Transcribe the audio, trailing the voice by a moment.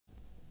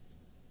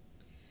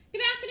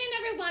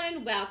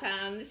everyone,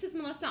 welcome. This is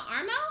Melissa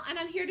Armo, and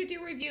I'm here to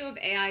do a review of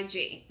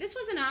AIG. This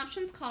was an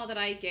options call that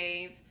I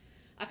gave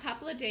a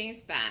couple of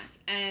days back,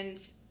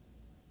 and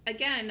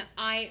again,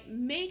 I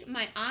make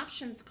my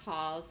options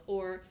calls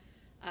or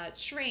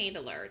trade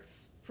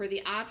alerts for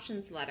the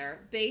options letter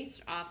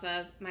based off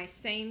of my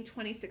same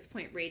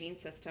 26-point rating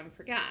system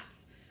for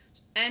gaps.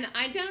 And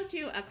I don't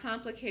do a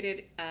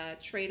complicated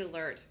trade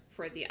alert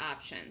for the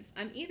options.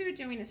 I'm either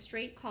doing a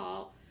straight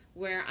call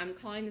where I'm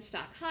calling the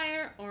stock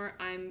higher, or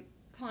I'm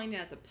calling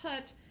it as a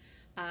put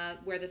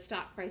where the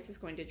stock price is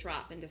going to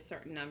drop into a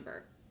certain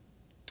number.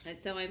 And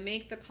so I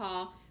make the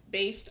call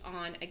based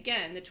on,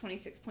 again, the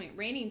 26-point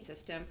rating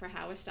system for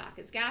how a stock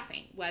is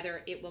gapping,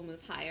 whether it will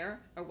move higher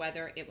or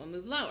whether it will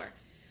move lower.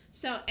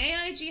 So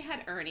AIG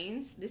had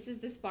earnings. This is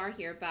this bar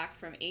here back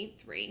from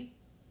 8.3.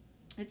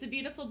 It's a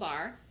beautiful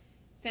bar,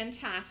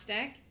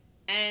 fantastic.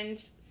 And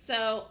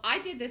so I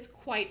did this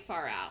quite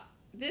far out.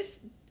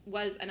 This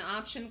was an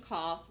option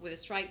call with a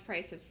strike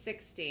price of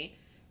 60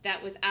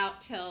 that was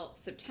out till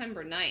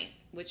September 9th,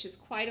 which is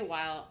quite a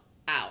while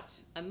out,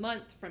 a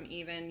month from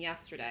even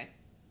yesterday.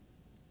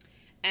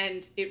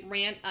 And it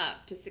ran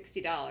up to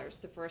 $60,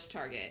 the first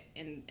target,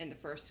 in the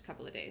first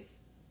couple of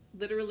days,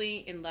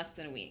 literally in less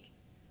than a week.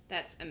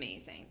 That's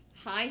amazing.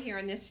 High here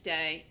on this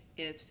day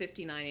is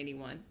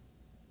 59.81.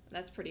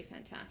 That's pretty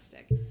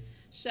fantastic.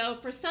 So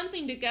for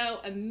something to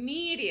go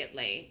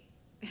immediately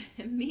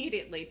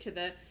to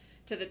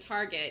the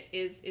target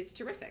is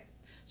terrific.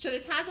 So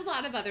this has a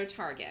lot of other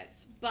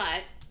targets,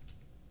 but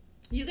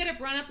you get a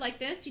run up like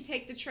this, you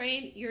take the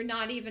trade, you're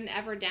not even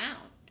ever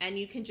down, and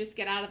you can just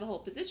get out of the whole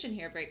position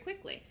here very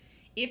quickly.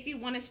 If you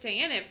want to stay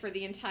in it for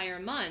the entire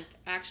month,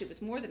 actually it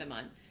was more than a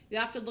month, you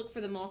have to look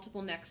for the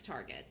multiple next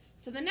targets.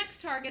 So the next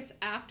targets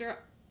after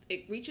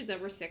it reaches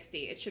over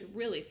 60, it should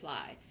really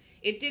fly.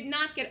 It did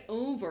not get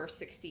over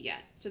 60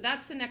 yet, so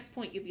that's the next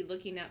point you'll be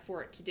looking at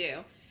for it to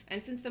do.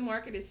 And since the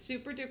market is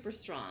super duper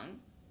strong,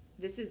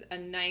 this is a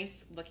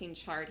nice looking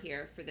chart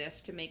here for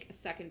this to make a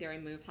secondary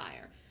move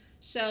higher.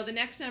 So the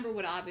next number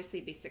would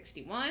obviously be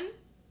 61,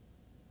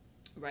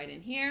 right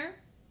in here.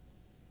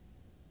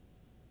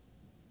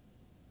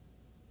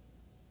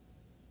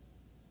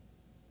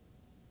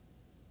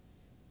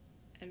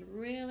 And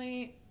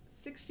really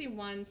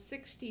 61,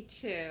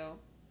 62,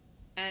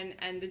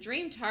 and the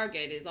dream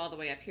target is all the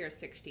way up here,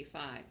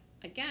 65.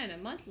 Again, a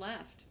month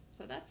left,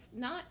 so that's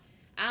not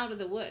out of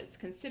the woods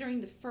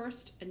considering the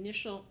first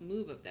initial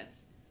move of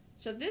this.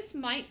 So this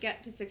might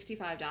get to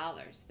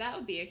 $65. That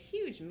would be a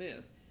huge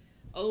move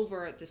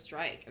over the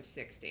strike of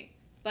 60.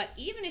 But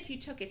even if you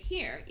took it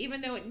here,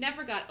 even though it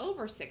never got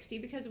over 60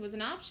 because it was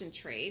an option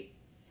trade,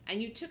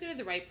 and you took it at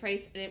the right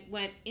price and it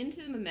went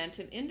into the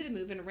momentum, into the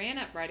move, and ran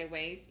up right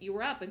away, you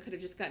were up and could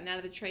have just gotten out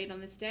of the trade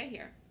on this day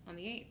here, on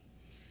the 8th.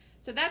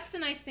 So that's the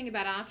nice thing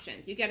about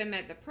options. You get them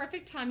at the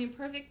perfect timing,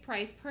 perfect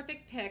price,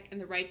 perfect pick in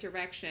the right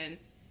direction.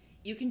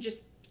 You can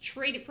just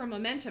trade it for a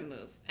momentum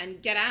move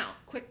and get out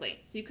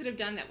quickly. So you could have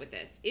done that with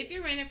this. If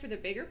you're in it for the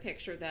bigger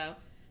picture, though,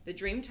 the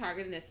dream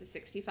target in this is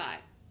 65,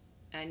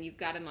 and you've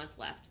got a month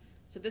left.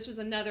 So this was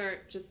another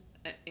just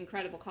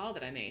incredible call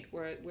that I made,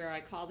 where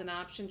I called an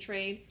option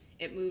trade.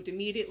 It moved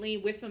immediately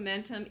with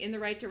momentum in the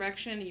right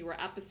direction. You were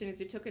up as soon as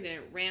you took it, and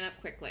it ran up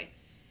quickly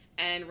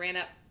and ran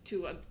up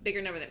to a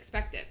bigger number than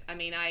expected. I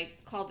mean, I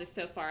called this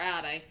so far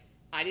out, I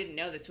didn't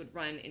know this would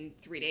run in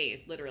 3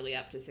 days, literally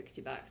up to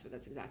 $60, but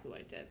that's exactly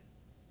what it did.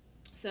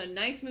 So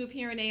nice move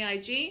here in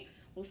AIG.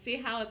 We'll see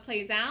how it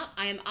plays out.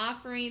 I am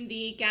offering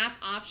the Gap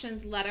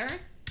Options Letter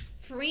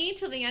free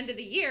till the end of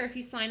the year if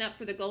you sign up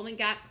for the Golden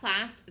Gap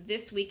class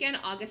this weekend,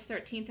 August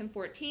 13th and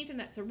 14th, and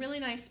that's a really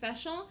nice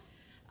special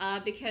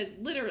because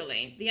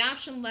literally the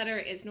option letter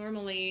is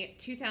normally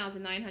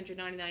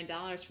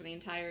 $2,999 for the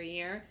entire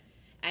year,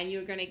 and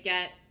you're going to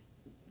get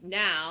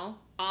now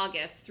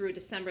August through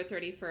December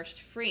 31st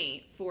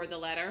free for the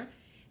letter.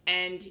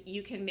 And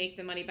you can make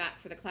the money back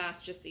for the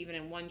class just even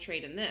in one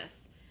trade in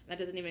this. That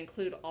doesn't even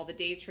include all the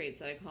day trades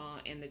that I call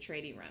in the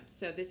trading room.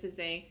 So this is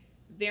a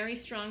very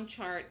strong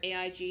chart,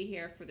 AIG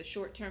here for the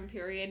short-term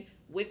period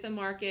with the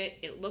market.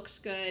 It looks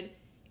good.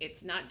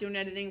 It's not doing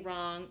anything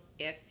wrong.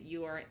 If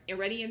you are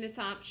already in this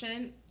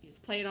option, you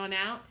just play it on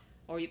out,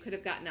 or you could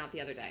have gotten out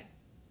the other day.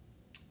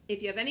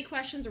 If you have any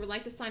questions or would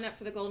like to sign up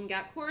for the Golden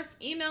Gap course,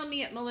 email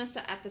me at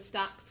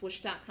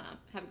melissa@thestockswoosh.com.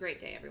 Have a great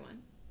day,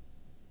 everyone.